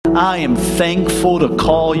I am thankful to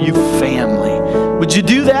call you family. Would you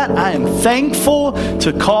do that? I am thankful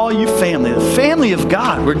to call you family. The family of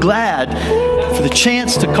God. We're glad for the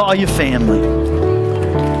chance to call you family.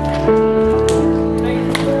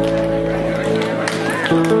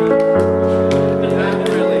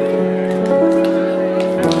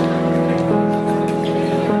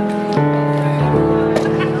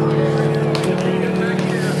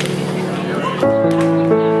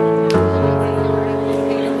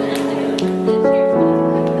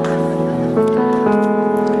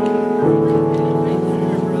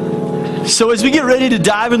 So as we get ready to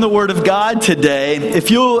dive in the Word of God today, if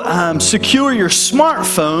you'll secure your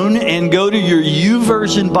smartphone and go to your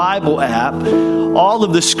YouVersion Bible app, all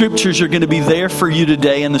of the scriptures are going to be there for you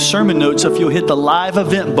today in the sermon notes. So if you'll hit the live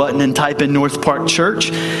event button and type in North Park Church.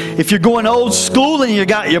 If you're going old school and you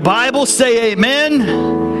got your Bible, say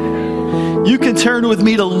amen. You can turn with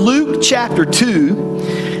me to Luke chapter 2.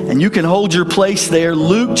 And you can hold your place there,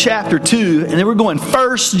 Luke chapter 2, and then we're going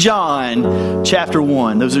 1 John chapter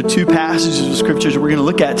 1. Those are two passages of scriptures that we're going to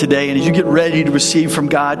look at today. And as you get ready to receive from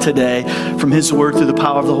God today, from His Word through the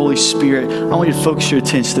power of the Holy Spirit, I want you to focus your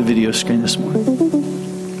attention to the video screen this morning.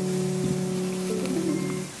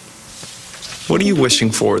 What are you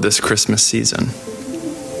wishing for this Christmas season?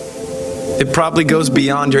 It probably goes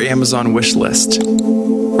beyond your Amazon wish list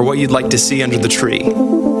or what you'd like to see under the tree.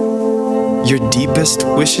 Your deepest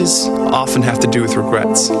wishes often have to do with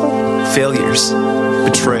regrets, failures,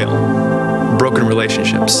 betrayal, broken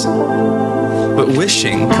relationships. But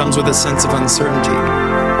wishing comes with a sense of uncertainty.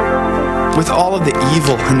 With all of the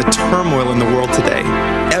evil and the turmoil in the world today,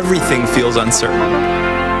 everything feels uncertain.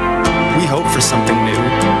 We hope for something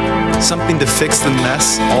new, something to fix the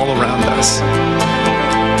mess all around us.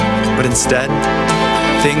 But instead,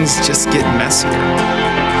 things just get messier.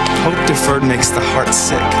 Hope deferred makes the heart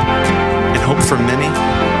sick. And hope for many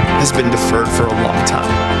has been deferred for a long time.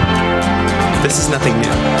 This is nothing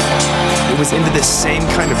new. It was into this same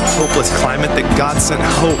kind of hopeless climate that God sent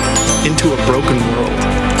hope into a broken world.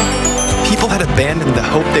 People had abandoned the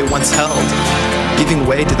hope they once held, giving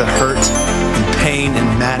way to the hurt and pain and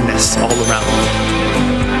madness all around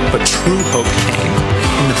them. But true hope came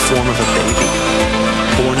in the form of a baby,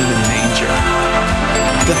 born in a manger.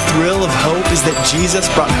 The thrill of hope is that Jesus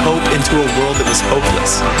brought hope into a world that was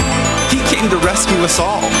hopeless. He came to rescue us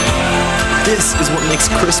all. This is what makes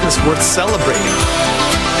Christmas worth celebrating.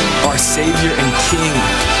 Our Savior and King,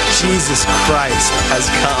 Jesus Christ, has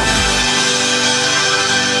come.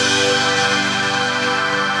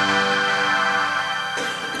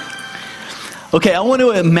 Okay, I want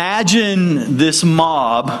to imagine this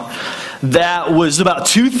mob that was about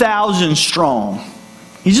 2,000 strong.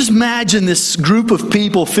 You just imagine this group of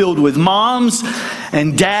people filled with moms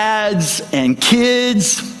and dads and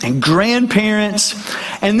kids and grandparents.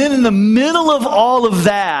 And then in the middle of all of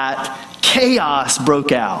that, chaos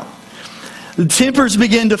broke out. The tempers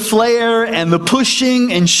began to flare and the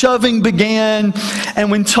pushing and shoving began.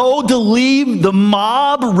 And when told to leave, the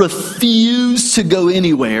mob refused to go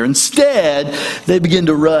anywhere. Instead, they began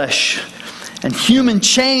to rush. And human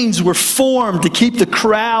chains were formed to keep the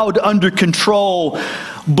crowd under control,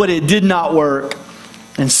 but it did not work.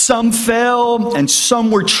 And some fell, and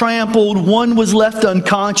some were trampled. One was left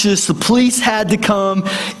unconscious. The police had to come.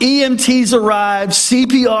 EMTs arrived.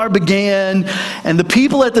 CPR began. And the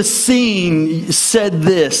people at the scene said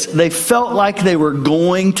this: they felt like they were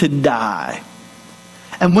going to die.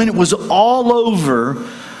 And when it was all over,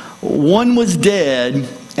 one was dead,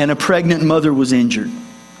 and a pregnant mother was injured.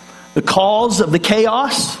 The cause of the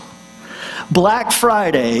chaos? Black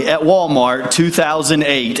Friday at Walmart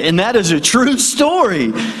 2008. And that is a true story.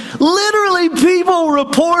 Literally, people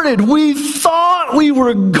reported, we thought we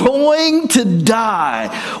were going to die.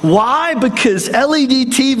 Why? Because LED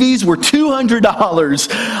TVs were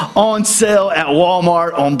 $200 on sale at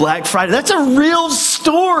Walmart on Black Friday. That's a real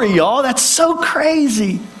story, y'all. That's so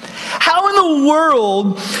crazy. How in the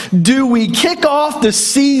world do we kick off the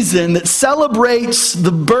season that celebrates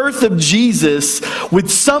the birth of Jesus with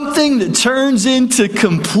something that turns into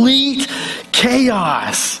complete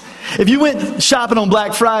chaos? If you went shopping on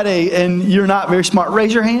Black Friday and you're not very smart,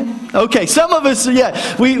 raise your hand. Okay, some of us,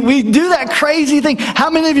 we do that crazy thing. How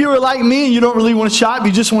many of you are like me and you don't really want to shop,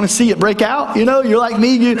 you just want to see it break out? You know, you're like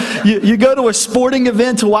me, you go to a sporting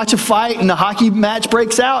event to watch a fight and the hockey match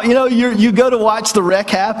breaks out. You know, you go to watch the wreck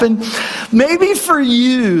happen. Maybe for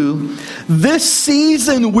you, this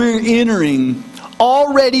season we're entering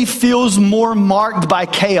already feels more marked by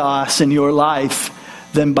chaos in your life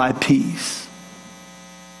than by peace.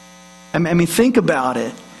 I mean, think about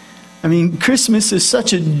it. I mean, Christmas is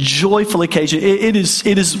such a joyful occasion. It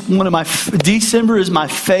is one of December is my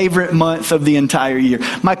favorite month of the entire year.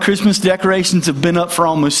 My Christmas decorations have been up for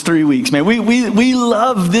almost 3 weeks, man. We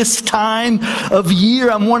love this time of year.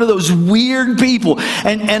 I'm one of those weird people.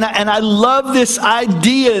 And I love this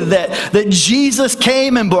idea that Jesus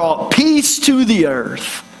came and brought peace to the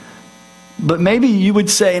earth. But maybe you would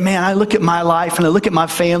say, man, I look at my life and I look at my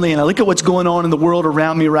family and I look at what's going on in the world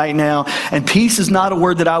around me right now, and peace is not a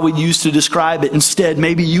word that I would use to describe it. Instead,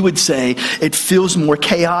 maybe you would say it feels more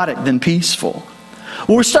chaotic than peaceful.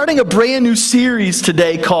 Well, we're starting a brand new series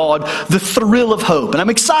today called The Thrill of Hope. And I'm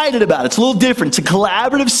excited about it. It's a little different. It's a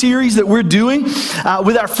collaborative series that we're doing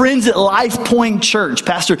with our friends at Life Point Church.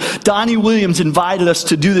 Pastor Donnie Williams invited us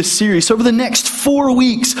to do this series. So over the next 4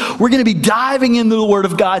 weeks, we're going to be diving into the Word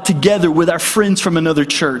of God together with our friends from another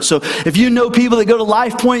church. So if you know people that go to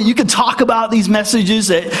Life Point, you can talk about these messages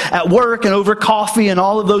at work and over coffee and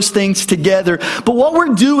all of those things together. But what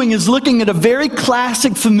we're doing is looking at a very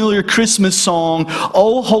classic, familiar Christmas song,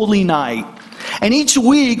 "Oh Holy Night." And each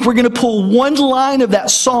week we're going to pull one line of that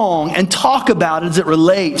song and talk about it as it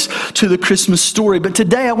relates to the Christmas story. But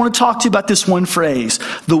today I want to talk to you about this one phrase: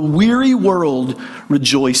 the weary world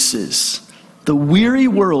rejoices. The weary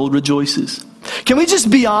world rejoices. Can we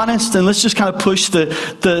just be honest and let's just kind of push the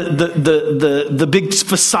big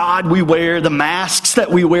facade we wear, the masks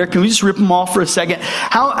that we wear? Can we just rip them off for a second?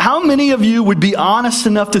 How many of you would be honest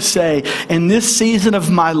enough to say, in this season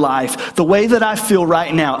of my life, the way that I feel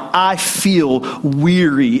right now, I feel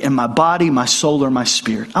weary in my body, my soul, or my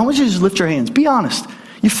spirit? I want you to just lift your hands. Be honest.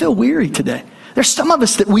 You feel weary today. There's some of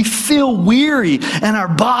us that we feel weary in our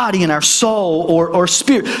body, in our soul, or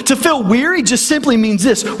spirit. To feel weary just simply means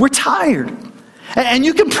this: we're tired. And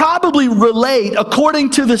you can probably relate, according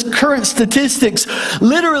to the current statistics,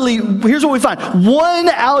 literally, here's what we find. 1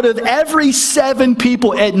 out of every 7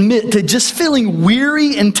 people admit to just feeling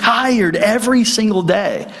weary and tired every single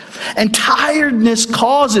day. And tiredness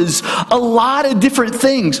causes a lot of different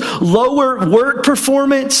things. Lower work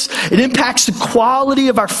performance. It impacts the quality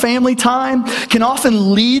of our family time. Can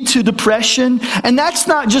often lead to depression. And that's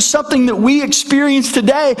not just something that we experience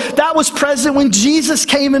today. That was present when Jesus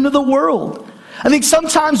came into the world. I think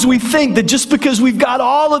sometimes we think that just because we've got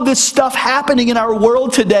all of this stuff happening in our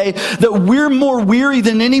world today, that we're more weary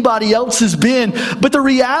than anybody else has been. But the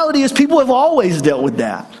reality is people have always dealt with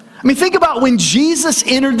that. I mean, think about when Jesus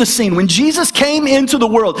entered the scene, when Jesus came into the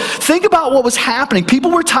world. Think about what was happening. People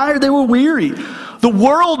were tired, they were weary. The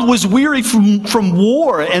world was weary from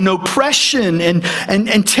war and oppression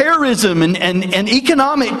and terrorism and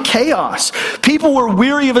economic chaos. People were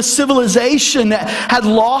weary of a civilization that had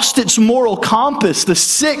lost its moral compass. The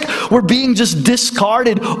sick were being just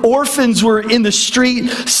discarded. Orphans were in the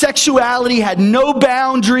street. Sexuality had no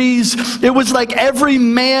boundaries. It was like every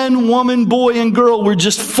man, woman, boy, and girl were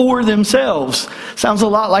just for themselves. Sounds a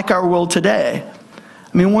lot like our world today.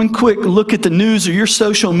 I mean, one quick look at the news or your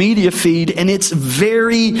social media feed, and it's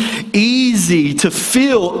very easy to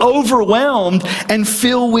feel overwhelmed and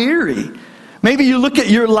feel weary. Maybe you look at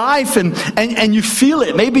your life and you feel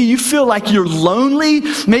it. Maybe you feel like you're lonely.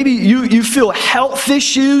 Maybe you feel health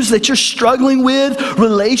issues that you're struggling with,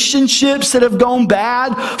 relationships that have gone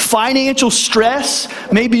bad, financial stress.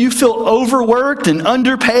 Maybe you feel overworked and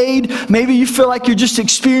underpaid. Maybe you feel like you're just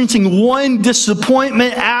experiencing one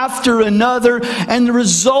disappointment after another. And the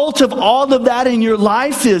result of all of that in your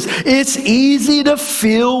life is it's easy to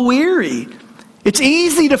feel weary. It's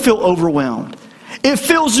easy to feel overwhelmed. It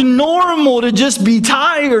feels normal to just be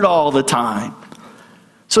tired all the time.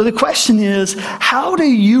 So the question is, how do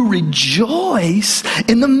you rejoice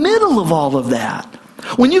in the middle of all of that?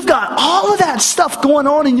 When you've got all of that stuff going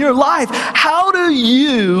on in your life, how do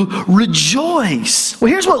you rejoice?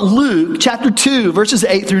 Well, here's what Luke chapter 2, verses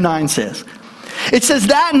 8 through 9 says. It says,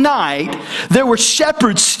 that night there were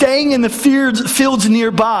shepherds staying in the fields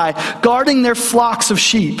nearby, guarding their flocks of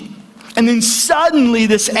sheep. And then suddenly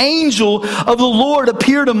this angel of the Lord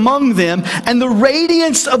appeared among them, and the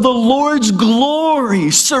radiance of the Lord's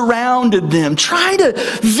glory surrounded them. Try to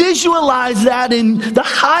visualize that in the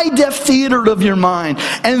high-def theater of your mind.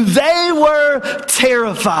 And they were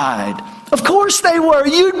terrified. Of course they were.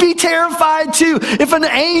 You'd be terrified too if an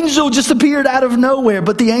angel just appeared out of nowhere.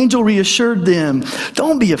 But the angel reassured them,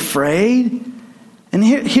 don't be afraid. And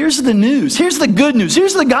here's the news. Here's the good news.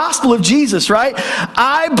 Here's the gospel of Jesus, right?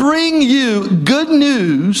 I bring you good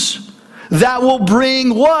news that will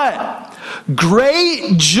bring what?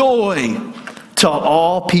 Great joy to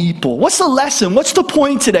all people. What's the lesson? What's the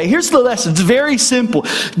point today? Here's the lesson. It's very simple.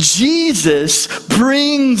 Jesus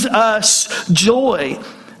brings us joy.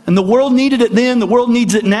 And the world needed it then, the world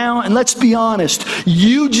needs it now. And let's be honest,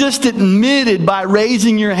 you just admitted by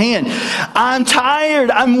raising your hand, I'm tired,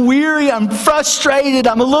 I'm weary, I'm frustrated,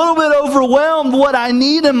 I'm a little bit overwhelmed. What I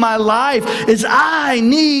need in my life is I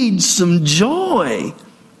need some joy.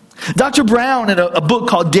 Dr. Brown, in a book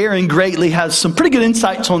called Daring Greatly, has some pretty good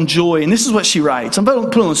insights on joy. And this is what she writes. I'm going to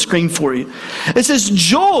put it on the screen for you. It says,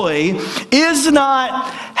 joy is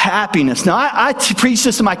not happiness. Now, I preach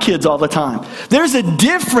this to my kids all the time. There's a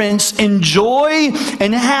difference in joy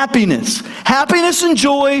and happiness. Happiness and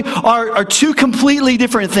joy are two completely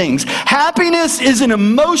different things. Happiness is an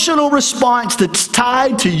emotional response that's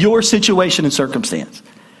tied to your situation and circumstance.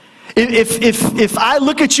 If I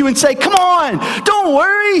look at you and say, come on, don't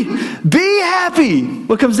worry, be happy.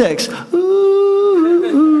 What comes next?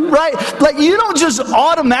 Ooh, right? Like, you don't just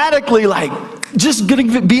automatically just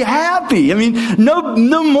gonna be happy. I mean,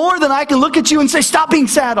 no more than I can look at you and say, stop being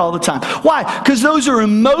sad all the time. Why? Because those are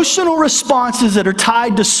emotional responses that are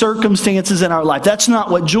tied to circumstances in our life. That's not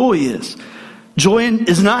what joy is. Joy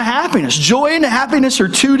is not happiness. Joy and happiness are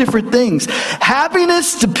two different things.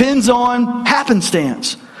 Happiness depends on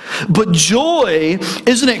happenstance. But joy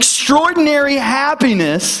is an extraordinary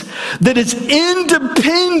happiness that is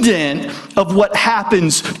independent of what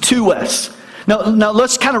happens to us. Now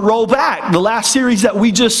let's kind of roll back. The last series that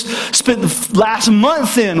we just spent the last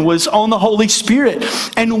month in was on the Holy Spirit.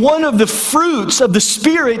 And one of the fruits of the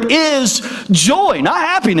Spirit is joy, not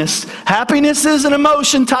happiness. Happiness is an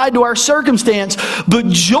emotion tied to our circumstance, but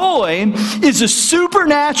joy is a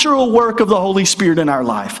supernatural work of the Holy Spirit in our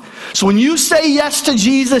life. So when you say yes to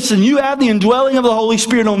Jesus and you have the indwelling of the Holy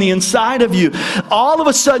Spirit on the inside of you, all of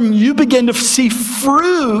a sudden you begin to see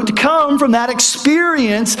fruit come from that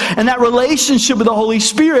experience and that relationship with the Holy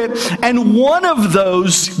Spirit. And one of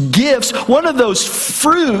those gifts, one of those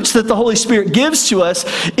fruits that the Holy Spirit gives to us,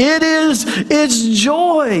 it's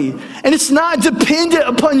joy. And it's not dependent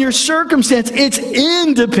upon your circumstance. It's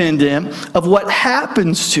independent of what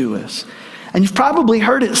happens to us. And you've probably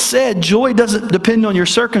heard it said, joy doesn't depend on your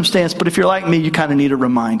circumstance, but if you're like me, you kind of need a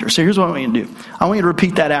reminder. So here's what I want you to do. I want you to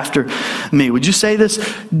repeat that after me. Would you say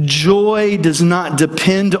this? Joy does not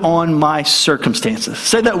depend on my circumstances.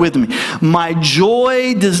 Say that with me. My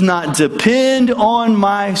joy does not depend on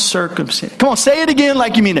my circumstance. Come on, say it again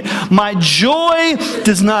like you mean it. My joy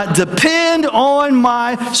does not depend on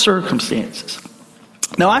my circumstances.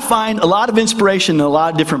 Now, I find a lot of inspiration in a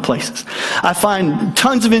lot of different places. I find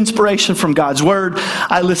tons of inspiration from God's Word.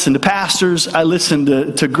 I listen to pastors. I listen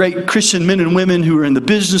to great Christian men and women who are in the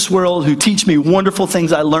business world who teach me wonderful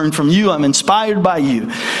things I learned from you. I'm inspired by you.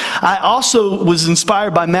 I also was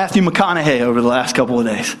inspired by Matthew McConaughey over the last couple of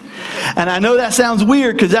days. And I know that sounds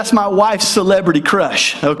weird because that's my wife's celebrity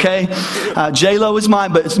crush, okay? J-Lo is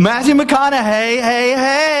mine, but Matthew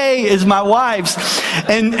McConaughey, is my wife's.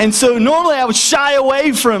 And so normally I would shy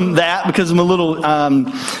away from that because I'm a little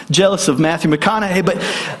jealous of Matthew McConaughey.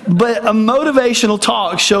 But a motivational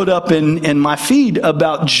talk showed up in my feed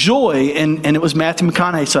about joy, and it was Matthew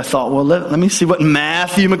McConaughey. So I thought, well, let me see what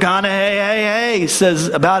Matthew McConaughey says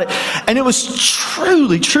about it. And it was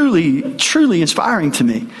truly, truly, truly inspiring to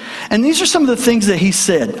me. And these are some of the things that he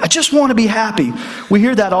said. I just want to be happy. We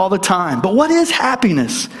hear that all the time. But what is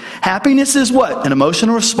happiness? Happiness is what? An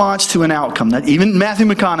emotional response to an outcome. That even Matthew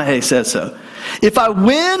McConaughey says so. If I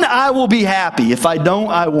win, I will be happy. If I don't,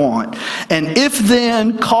 I won't. And if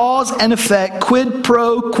then, cause and effect, quid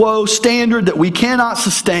pro quo standard that we cannot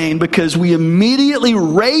sustain because we immediately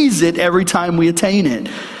raise it every time we attain it.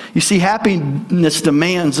 You see, happiness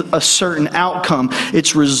demands a certain outcome.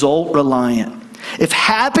 It's result reliant. If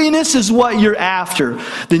happiness is what you're after,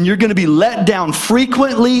 then you're going to be let down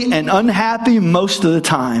frequently and unhappy most of the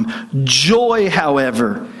time. Joy,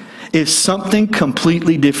 however, is something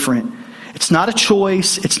completely different. It's not a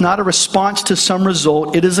choice. It's not a response to some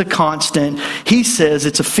result. It is a constant. He says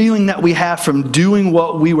it's a feeling that we have from doing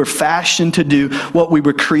what we were fashioned to do, what we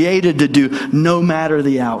were created to do, no matter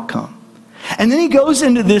the outcome. And then he goes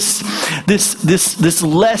into this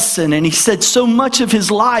lesson, and he said so much of his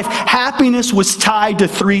life, happiness was tied to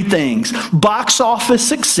three things. Box office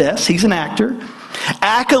success, he's an actor.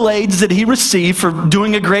 Accolades that he received for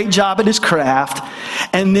doing a great job at his craft,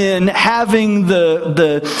 and then having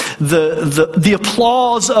the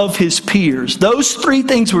applause of his peers. Those three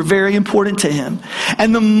things were very important to him.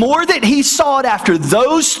 And the more that he sought after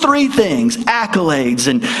those three things, accolades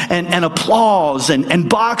and applause and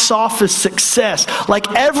box office success,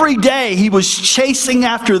 like every day he was chasing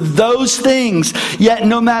after those things, yet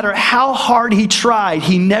no matter how hard he tried,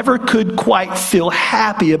 he never could quite feel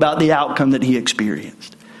happy about the outcome that he experienced.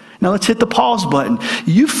 Now let's hit the pause button.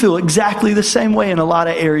 You feel exactly the same way in a lot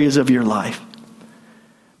of areas of your life.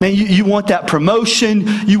 Man, you want that promotion.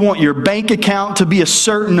 You want your bank account to be a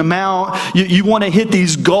certain amount. You want to hit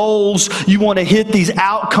these goals. You want to hit these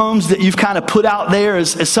outcomes that you've kind of put out there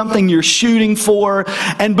as something you're shooting for.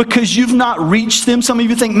 And because you've not reached them, some of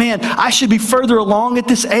you think, man, I should be further along at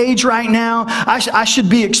this age right now. I should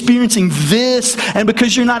be experiencing this. And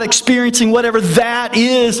because you're not experiencing whatever that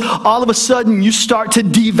is, all of a sudden you start to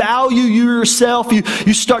devalue yourself.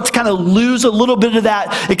 You start to kind of lose a little bit of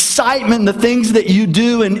that excitement in the things that you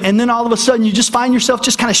do. And then all of a sudden you just find yourself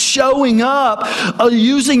just kind of showing up,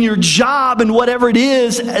 using your job and whatever it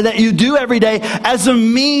is that you do every day as a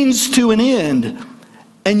means to an end,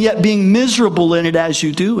 and yet being miserable in it as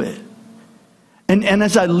you do it. And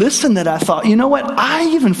as I listened to that, I thought, you know what? I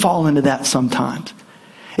even fall into that sometimes.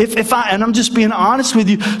 And I'm just being honest with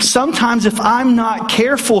you, sometimes if I'm not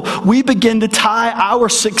careful, we begin to tie our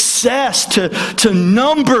success to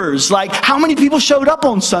numbers, like how many people showed up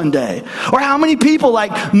on Sunday, or how many people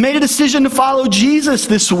like made a decision to follow Jesus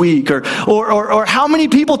this week, or how many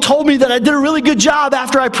people told me that I did a really good job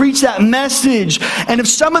after I preached that message. And if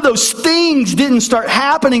some of those things didn't start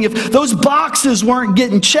happening, if those boxes weren't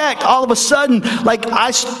getting checked, all of a sudden, like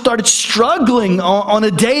I started struggling on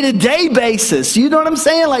a day-to-day basis. You know what I'm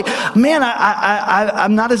saying? Like, man,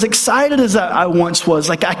 I'm not as excited as I once was.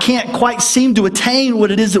 Like, I can't quite seem to attain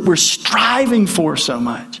what it is that we're striving for so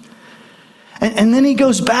much. And then he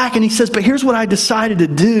goes back and he says, but here's what I decided to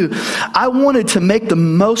do. I wanted to make the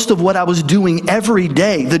most of what I was doing every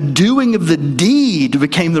day. The doing of the deed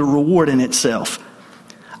became the reward in itself.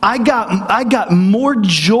 I got more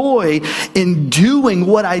joy in doing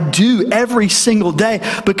what I do every single day,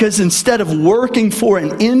 because instead of working for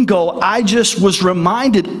an end goal, I just was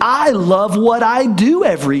reminded I love what I do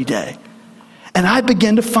every day. And I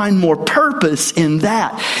began to find more purpose in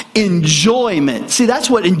that. Enjoyment. See, that's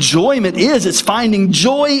what enjoyment is. It's finding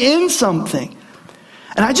joy in something.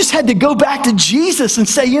 And I just had to go back to Jesus and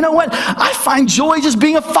say, you know what? I find joy just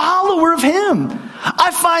being a follower of Him.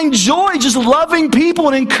 I find joy just loving people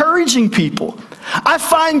and encouraging people. I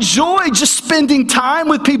find joy just spending time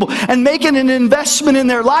with people and making an investment in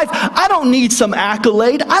their life. I don't need some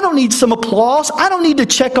accolade. I don't need some applause. I don't need to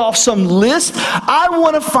check off some list. I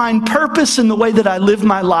want to find purpose in the way that I live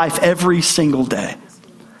my life every single day.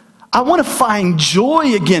 I want to find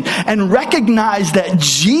joy again and recognize that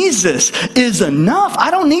Jesus is enough.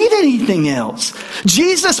 I don't need anything else.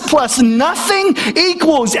 Jesus plus nothing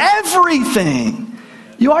equals everything.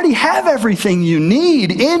 You already have everything you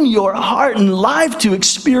need in your heart and life to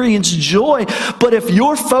experience joy. But if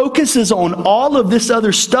your focus is on all of this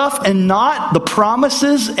other stuff and not the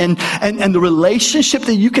promises and the relationship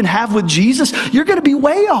that you can have with Jesus, you're going to be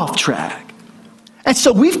way off track. And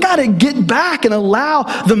so we've got to get back and allow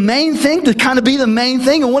the main thing to kind of be the main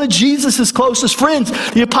thing. And one of Jesus' closest friends,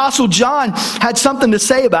 the Apostle John, had something to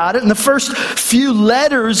say about it. In the first few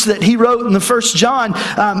letters that he wrote in the First John,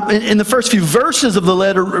 in the first few verses of the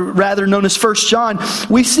letter, rather known as First John,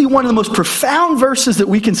 we see one of the most profound verses that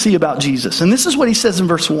we can see about Jesus. And this is what he says in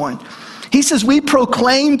verse 1. He says, we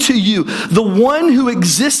proclaim to you the one who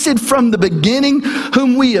existed from the beginning,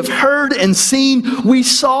 whom we have heard and seen. We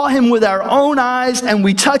saw him with our own eyes and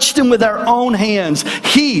we touched him with our own hands.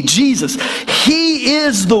 He, Jesus, he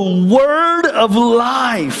is the word of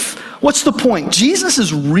life. What's the point? Jesus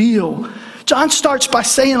is real. John starts by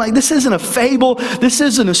saying, like, this isn't a fable. This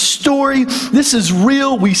isn't a story. This is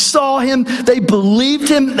real. We saw him. They believed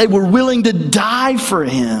him. They were willing to die for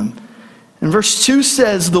him. And verse 2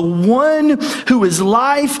 says, the one who is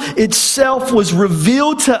life itself was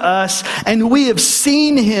revealed to us, and we have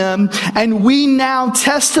seen him, and we now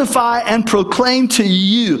testify and proclaim to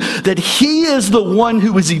you that he is the one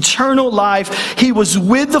who is eternal life. He was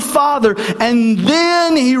with the Father, and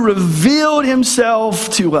then he revealed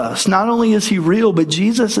himself to us. Not only is he real, but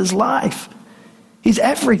Jesus is life. He's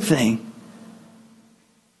everything.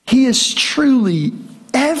 He is truly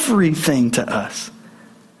everything to us.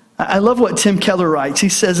 I love what Tim Keller writes. He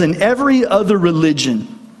says, in every other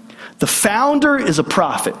religion, the founder is a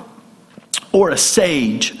prophet or a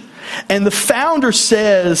sage. And the founder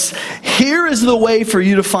says, here is the way for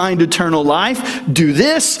you to find eternal life. Do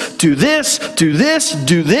this, do this, do this,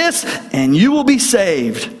 do this, and you will be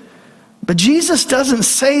saved. But Jesus doesn't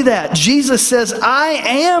say that. Jesus says, I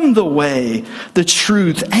am the way, the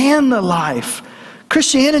truth, and the life.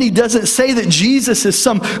 Christianity doesn't say that Jesus is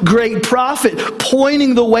some great prophet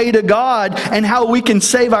pointing the way to God and how we can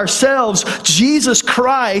save ourselves. Jesus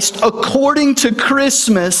Christ, according to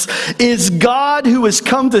Christmas, is God who has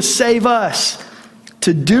come to save us,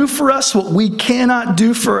 to do for us what we cannot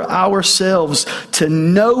do for ourselves. To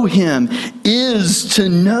know him is to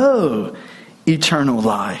know eternal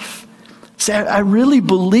life. See, I really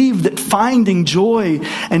believe that finding joy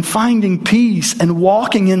and finding peace and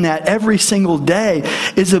walking in that every single day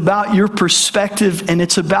is about your perspective and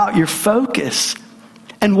it's about your focus.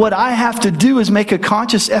 And what I have to do is make a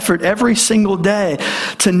conscious effort every single day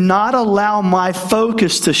to not allow my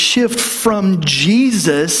focus to shift from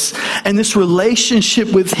Jesus and this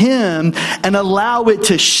relationship with Him and allow it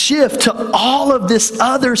to shift to all of this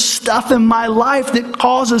other stuff in my life that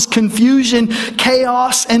causes confusion,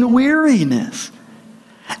 chaos, and weariness.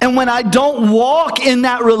 And when I don't walk in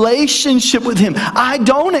that relationship with Him, I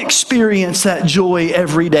don't experience that joy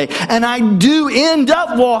every day. And I do end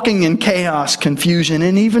up walking in chaos, confusion,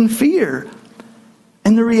 and even fear.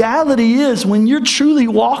 And the reality is, when you're truly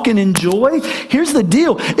walking in joy, here's the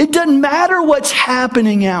deal. It doesn't matter what's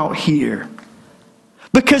happening out here.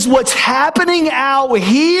 Because what's happening out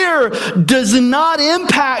here does not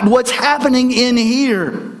impact what's happening in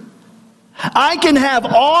here. I can have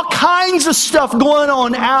all kinds of stuff going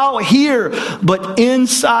on out here, but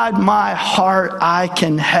inside my heart, I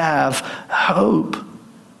can have hope.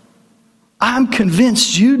 I'm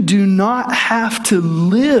convinced you do not have to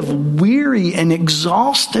live weary and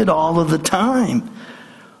exhausted all of the time.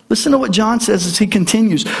 Listen to what John says as he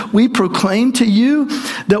continues. We proclaim to you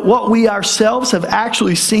that what we ourselves have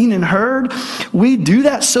actually seen and heard, we do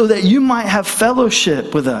that so that you might have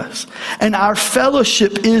fellowship with us. And our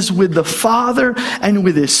fellowship is with the Father and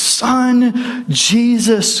with His Son,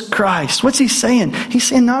 Jesus Christ. What's he saying? He's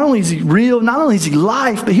saying not only is He real, not only is He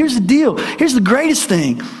life, but here's the deal. Here's the greatest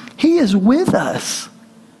thing. He is with us.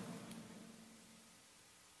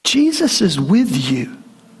 Jesus is with you.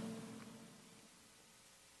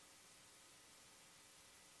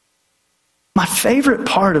 My favorite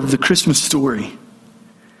part of the Christmas story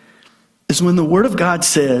is when the Word of God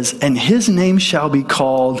says, and His name shall be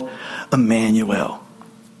called Emmanuel,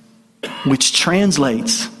 which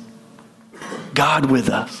translates God with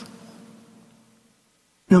us.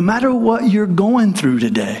 No matter what you're going through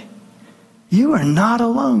today, you are not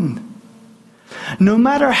alone. No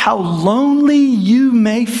matter how lonely you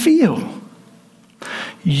may feel,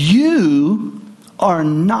 you are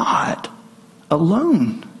not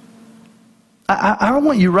alone. I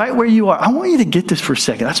want you right where you are. I want you to get this for a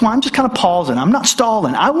second. That's why I'm just kind of pausing. I'm not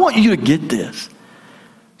stalling. I want you to get this.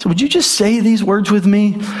 So would you just say these words with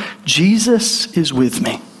me? Jesus is with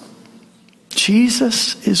me.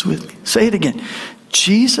 Jesus is with me. Say it again.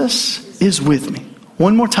 Jesus is with me.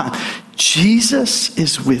 One more time. Jesus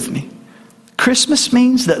is with me. Christmas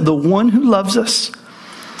means that the one who loves us,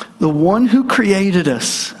 the one who created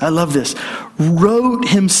us, I love this, wrote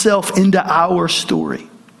Himself into our story.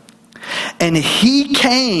 And He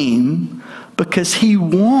came because He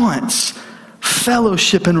wants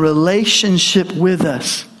fellowship and relationship with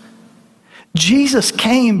us. Jesus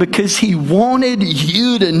came because He wanted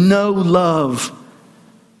you to know love.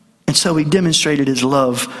 And so He demonstrated His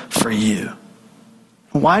love for you.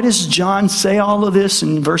 Why does John say all of this?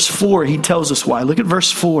 In verse 4, he tells us why. Look at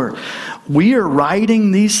verse 4. We are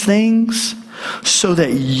writing these things so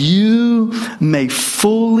that you may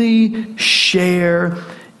fully share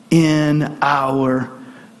in our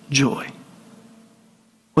joy.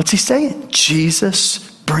 What's he saying? Jesus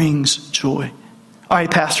brings joy. All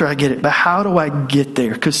right, Pastor, I get it. But how do I get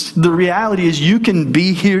there? Because the reality is you can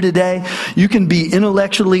be here today. You can be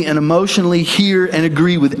intellectually and emotionally here and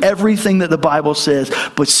agree with everything that the Bible says,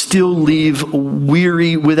 but still leave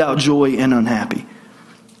weary, without joy, and unhappy.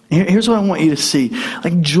 Here's what I want you to see.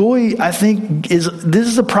 Like, joy, I think, this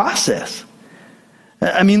is a process.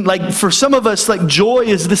 I mean, like, for some of us, like, joy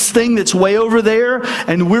is this thing that's way over there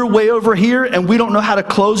and we're way over here and we don't know how to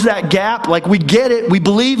close that gap. Like, we get it. We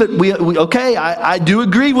believe it. I do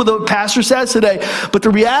agree with what the pastor says today. But the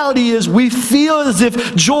reality is we feel as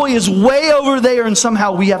if joy is way over there and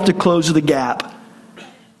somehow we have to close the gap.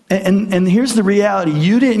 And here's the reality.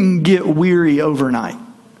 You didn't get weary overnight.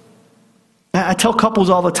 I tell couples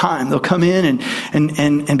all the time, they'll come in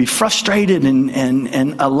and be frustrated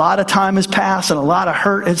and a lot of time has passed and a lot of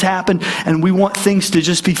hurt has happened and we want things to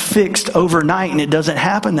just be fixed overnight, and it doesn't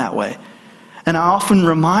happen that way. And I often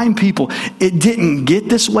remind people, it didn't get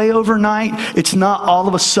this way overnight. It's not all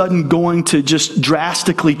of a sudden going to just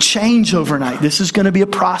drastically change overnight. This is going to be a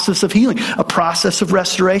process of healing, a process of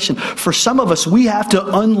restoration. For some of us, we have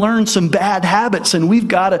to unlearn some bad habits and we've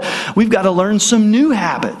got to learn some new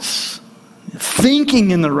habits.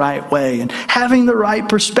 Thinking in the right way and having the right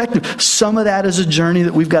perspective. Some of that is a journey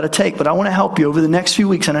that we've got to take, but I want to help you over the next few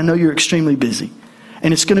weeks, and I know you're extremely busy.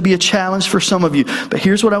 And it's going to be a challenge for some of you. But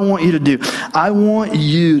here's what I want you to do. I want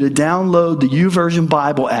you to download the YouVersion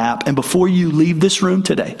Bible app. And before you leave this room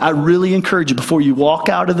today, I really encourage you, before you walk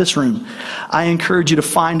out of this room, I encourage you to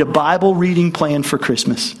find a Bible reading plan for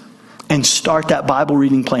Christmas. And start that Bible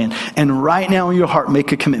reading plan. And right now in your heart,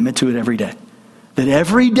 make a commitment to it every day. That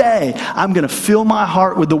every day, I'm going to fill my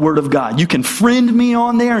heart with the Word of God. You can friend me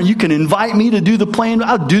on there, and you can invite me to do the plan.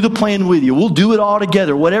 I'll do the plan with you. We'll do it all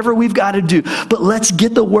together, whatever we've got to do. But let's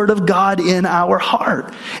get the Word of God in our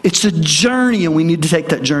heart. It's a journey, and we need to take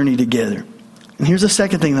that journey together. And here's the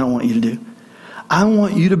second thing that I want you to do. I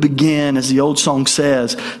want you to begin, as the old song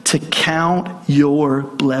says, to count your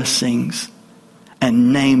blessings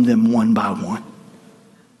and name them one by one.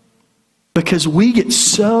 Because we get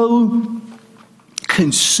so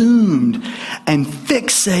consumed and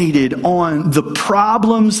fixated on the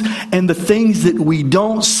problems and the things that we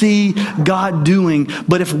don't see God doing.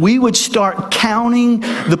 But if we would start counting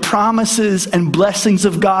the promises and blessings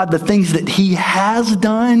of God, the things that He has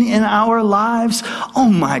done in our lives, oh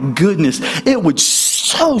my goodness, it would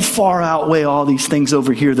so far outweigh all these things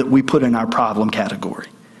over here that we put in our problem category.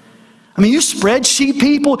 I mean, you spreadsheet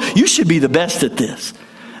people, you should be the best at this.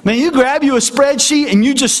 Man, you grab you a spreadsheet and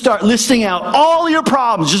you just start listing out all your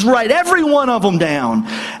problems. Just write every one of them down.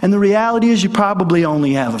 And the reality is you probably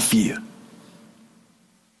only have a few.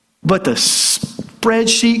 But the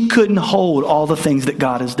spreadsheet couldn't hold all the things that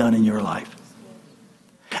God has done in your life.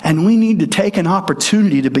 And we need to take an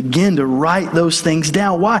opportunity to begin to write those things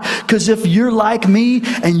down. Why? Because if you're like me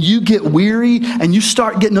and you get weary and you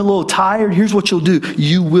start getting a little tired, here's what you'll do.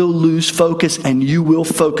 You will lose focus and you will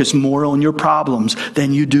focus more on your problems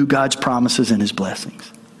than you do God's promises and His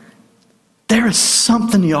blessings. There is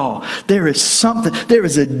something, y'all. There is something. There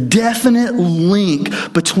is a definite link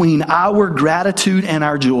between our gratitude and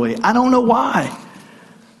our joy. I don't know why.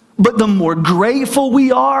 But the more grateful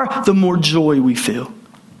we are, the more joy we feel.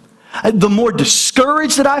 The more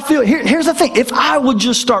discouraged that I feel. Here's the thing. If I would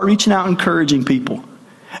just start reaching out and encouraging people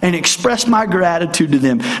and express my gratitude to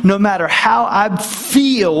them, no matter how I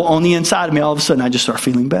feel on the inside of me, all of a sudden I just start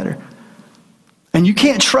feeling better. And you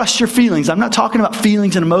can't trust your feelings. I'm not talking about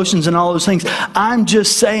feelings and emotions and all those things. I'm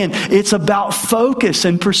just saying it's about focus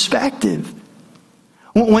and perspective.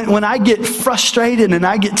 When I get frustrated and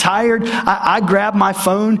I get tired, I grab my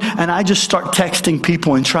phone and I just start texting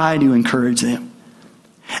people and try to encourage them.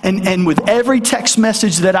 And with every text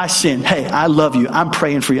message that I send, hey, I love you. I'm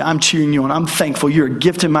praying for you. I'm cheering you on. I'm thankful. You're a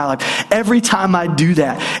gift in my life. Every time I do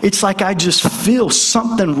that, it's like I just feel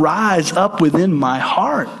something rise up within my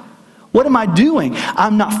heart. What am I doing?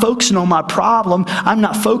 I'm not focusing on my problem. I'm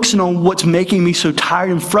not focusing on what's making me so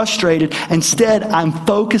tired and frustrated. Instead, I'm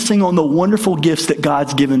focusing on the wonderful gifts that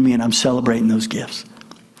God's given me, and I'm celebrating those gifts.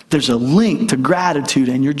 There's a link to gratitude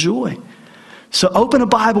and your joy. So open a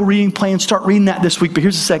Bible reading plan, start reading that this week. But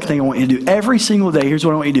here's the second thing I want you to do. Every single day, here's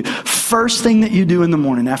what I want you to do. First thing that you do in the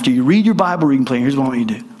morning, after you read your Bible reading plan, here's what I want you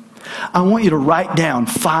to do. I want you to write down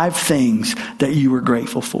 5 things that you were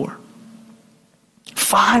grateful for.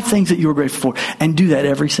 5 things that you were grateful for. And do that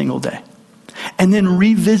every single day. And then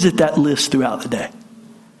revisit that list throughout the day.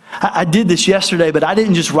 I did this yesterday, but I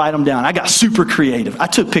didn't just write them down. I got super creative. I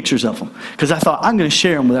took pictures of them because I thought I'm going to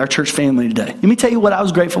share them with our church family today. Let me tell you what I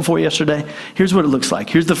was grateful for yesterday. Here's what it looks like.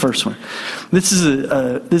 Here's the first one. This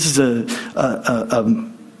is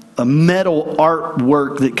a metal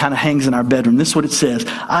artwork that kind of hangs in our bedroom. This is what it says.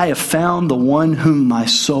 I have found the one whom my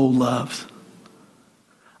soul loves.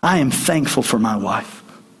 I am thankful for my wife.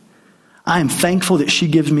 I am thankful that she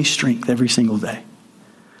gives me strength every single day.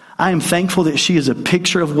 I am thankful that she is a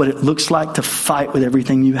picture of what it looks like to fight with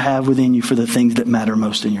everything you have within you for the things that matter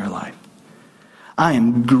most in your life. I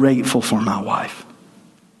am grateful for my wife.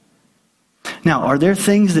 Now, are there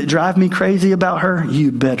things that drive me crazy about her?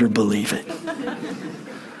 You better believe it.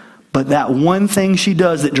 But that one thing she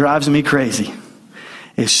does that drives me crazy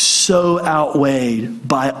is so outweighed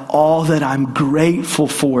by all that I'm grateful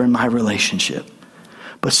for in my relationship.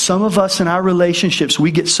 But some of us in our relationships,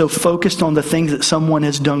 we get so focused on the things that someone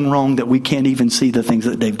has done wrong that we can't even see the things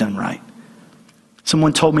that they've done right.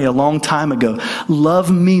 Someone told me a long time ago,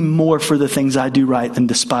 love me more for the things I do right than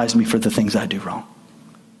despise me for the things I do wrong.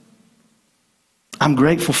 I'm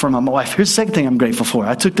grateful for my wife. Here's the second thing I'm grateful for.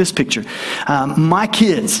 I took this picture. My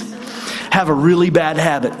kids have a really bad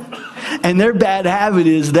habit. And their bad habit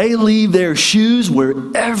is they leave their shoes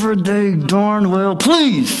wherever they darn well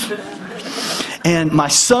please. And my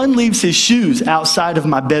son leaves his shoes outside of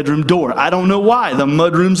my bedroom door. I don't know why. The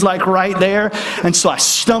mudroom's like right there. And so I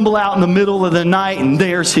stumble out in the middle of the night and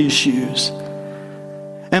there's his shoes.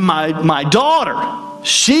 And my daughter,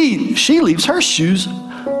 she leaves her shoes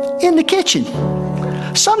in the kitchen.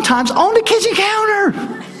 Sometimes on the kitchen counter.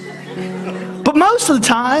 But most of the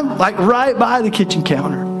time, like right by the kitchen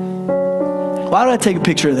counter. Why did I take a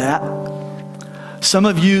picture of that? Some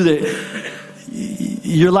of you that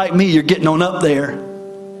you're like me, you're getting on up there.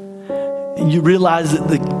 And you realize that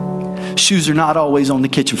the shoes are not always on the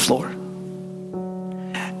kitchen floor.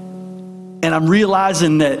 And I'm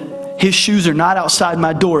realizing that his shoes are not outside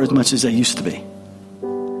my door as much as they used to be.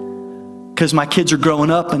 Because my kids are growing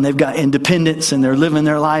up and they've got independence and they're living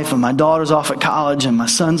their life, and my daughter's off at college and my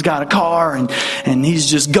son's got a car and he's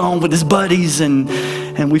just gone with his buddies, and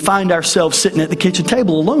we find ourselves sitting at the kitchen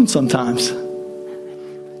table alone sometimes.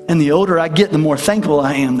 And the older I get, the more thankful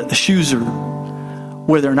I am that the shoes are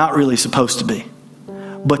where they're not really supposed to be.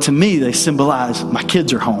 But to me, they symbolize my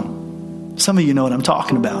kids are home. Some of you know what I'm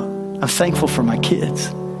talking about. I'm thankful for my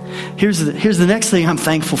kids. Here's the next thing I'm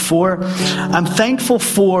thankful for. I'm thankful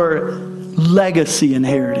for legacy and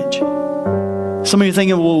heritage. Some of you are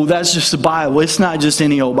thinking, well, that's just a Bible. It's not just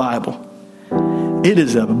any old Bible. It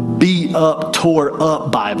is a beat up, tore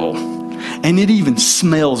up Bible. And it even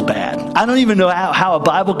smells bad. I don't even know how a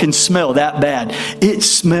Bible can smell that bad. It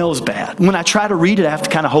smells bad. When I try to read it, I have to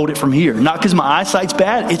kind of hold it from here. Not because my eyesight's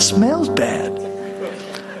bad. It smells bad.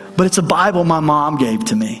 But it's a Bible my mom gave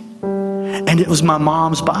to me. And it was my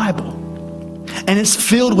mom's Bible. And it's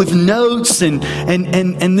filled with notes and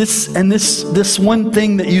this one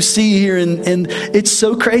thing that you see here, and it's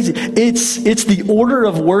so crazy. It's the order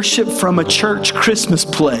of worship from a church Christmas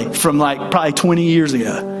play from like probably 20 years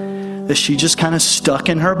ago that she just kind of stuck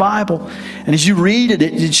in her Bible. And as you read it,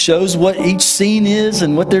 it shows what each scene is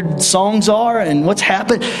and what their songs are and what's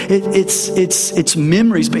happened. It's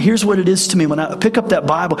memories. But here's what it is to me. When I pick up that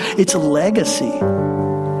Bible, it's a legacy.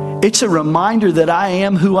 It's a reminder that I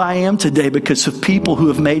am who I am today because of people who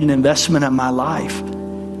have made an investment in my life.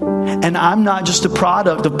 And I'm not just a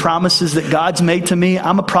product of promises that God's made to me.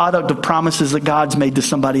 I'm a product of promises that God's made to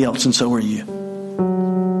somebody else, and so are you.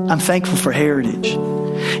 I'm thankful for heritage.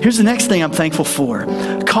 Here's the next thing I'm thankful for.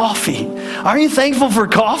 Coffee. Aren't you thankful for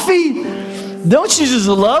coffee? Don't you just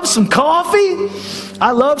love some coffee?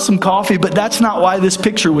 I love some coffee, but that's not why this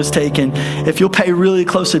picture was taken. If you'll pay really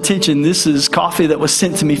close attention, this is coffee that was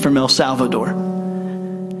sent to me from El Salvador.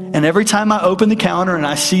 And every time I open the counter and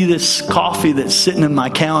I see this coffee that's sitting in my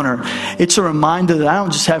counter, it's a reminder that I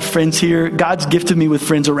don't just have friends here. God's gifted me with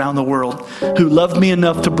friends around the world who loved me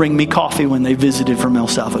enough to bring me coffee when they visited from El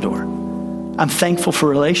Salvador. I'm thankful for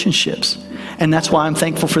relationships. And that's why I'm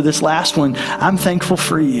thankful for this last one. I'm thankful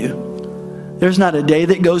for you. There's not a day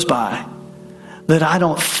that goes by that I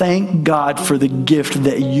don't thank God for the gift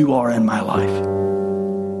that you are in my life.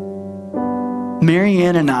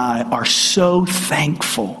 Marianne and I are so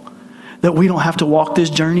thankful that we don't have to walk this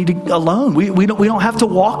journey alone. We don't have to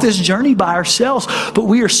walk this journey by ourselves, but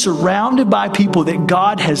we are surrounded by people that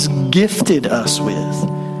God has gifted us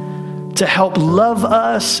with to help love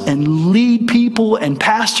us and lead people and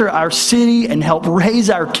pastor our city and help raise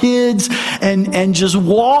our kids and just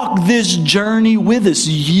walk this journey with us.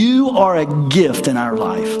 You are a gift in our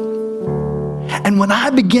life. And when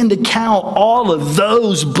I begin to count all of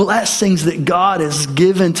those blessings that God has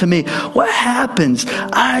given to me, what happens?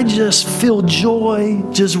 I just feel joy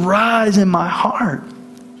just rise in my heart.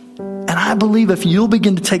 And I believe if you'll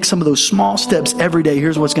begin to take some of those small steps every day,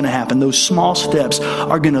 here's what's going to happen. Those small steps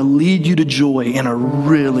are going to lead you to joy in a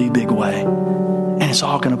really big way. And it's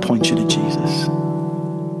all going to point you to Jesus.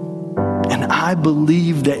 And I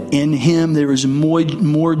believe that in Him there is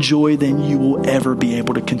more joy than you will ever be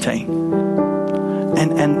able to contain.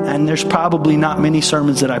 And there's probably not many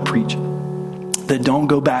sermons that I preach that don't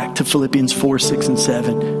go back to Philippians 4, 6, and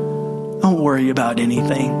 7. Don't worry about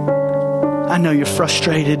anything. I know you're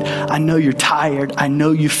frustrated. I know you're tired. I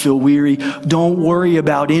know you feel weary. Don't worry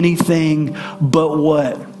about anything but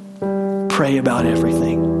what? Pray about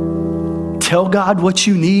everything. Tell God what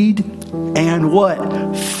you need and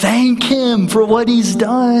what? Thank Him for what He's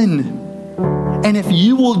done. And if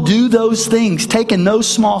you will do those things, taking those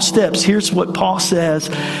small steps, here's what Paul says,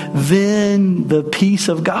 then the peace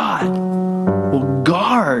of God will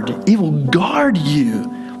guard you,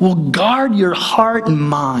 will guard your heart and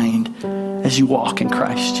mind as you walk in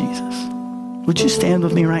Christ Jesus. Would you stand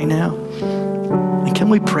with me right now? And can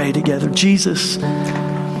we pray together? Jesus,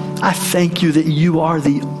 I thank you that you are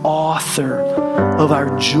the author of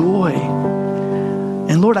our joy.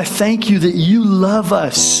 And Lord, I thank you that you love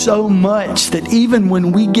us so much that even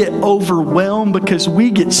when we get overwhelmed because we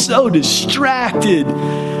get so distracted,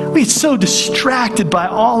 We get so distracted by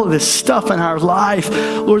all of this stuff in our life.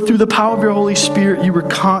 Lord, through the power of your Holy Spirit, you were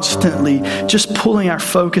constantly just pulling our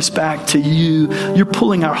focus back to you. You're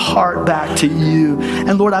pulling our heart back to you.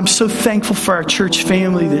 And Lord, I'm so thankful for our church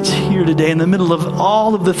family that's here today. In the middle of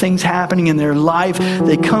all of the things happening in their life,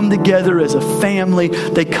 they come together as a family.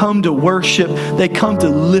 They come to worship. They come to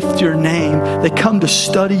lift your name. They come to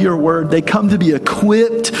study your word. They come to be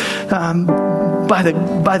equipped by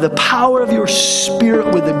the power of your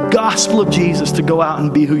Spirit with the gospel of Jesus to go out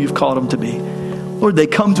and be who you've called them to be. Lord, they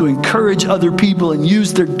come to encourage other people and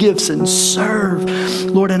use their gifts and serve.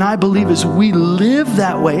 Lord, and I believe as we live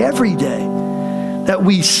that way every day, that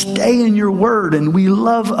we stay in your word and we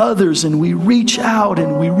love others and we reach out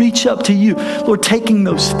and we reach up to you. Lord, taking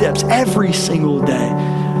those steps every single day.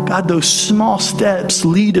 God, those small steps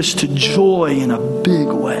lead us to joy in a big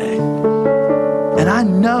way. And I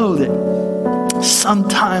know that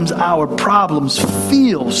sometimes our problems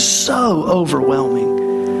feel so overwhelming.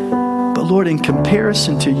 But Lord, in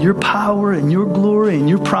comparison to your power and your glory and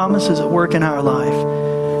your promises at work in our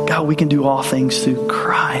life, God, we can do all things through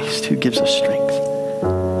Christ who gives us strength.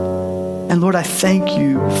 And Lord, I thank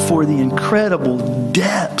you for the incredible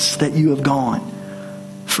depths that you have gone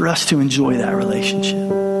for us to enjoy that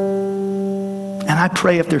relationship. And I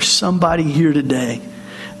pray if there's somebody here today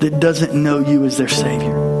that doesn't know you as their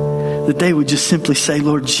Savior, that they would just simply say,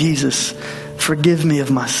 Lord Jesus, forgive me of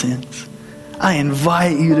my sins. I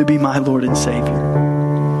invite you to be my Lord and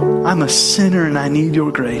Savior. I'm a sinner and I need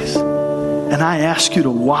your grace. And I ask you to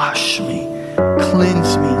wash me,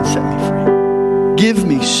 cleanse me, and set me free. Give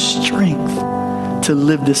me strength to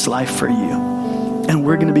live this life for you. And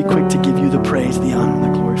we're going to be quick to give you the praise, the honor, and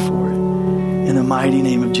the glory for it. In the mighty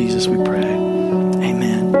name of Jesus we pray.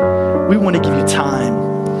 Amen. We want to give you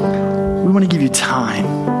time. We want to give you time.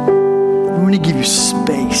 We want to give you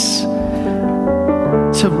space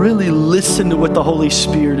to really listen to what the Holy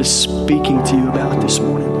Spirit is speaking to you about this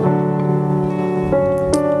morning.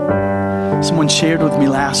 Someone shared with me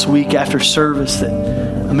last week after service that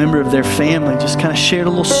a member of their family just kind of shared a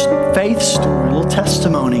little faith story, a little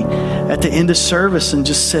testimony at the end of service and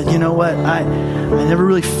just said, you know what, I never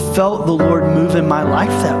really felt the Lord move in my life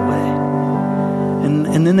that way.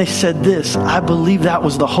 And then they said this, I believe that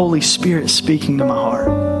was the Holy Spirit speaking to my heart.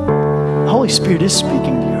 The Holy Spirit is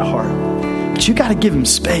speaking to your heart. But you got to give him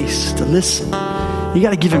space to listen. You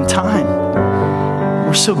got to give him time.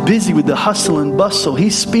 We're so busy with the hustle and bustle.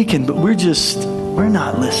 He's speaking, but we're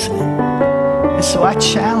not listening. And so I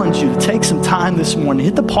challenge you to take some time this morning,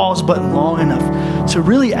 hit the pause button long enough to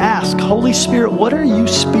really ask, Holy Spirit, what are you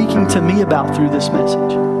speaking to me about through this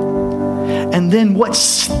message? And then what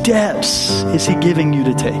steps is he giving you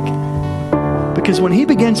to take? Because when he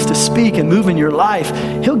begins to speak and move in your life,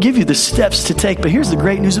 he'll give you the steps to take. But here's the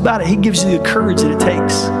great news about it. He gives you the courage that it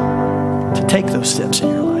takes to take those steps in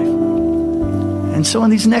your life. And so in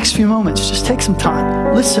these next few moments, just take some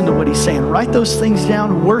time. Listen to what he's saying. Write those things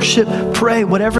down. Worship, pray, whatever.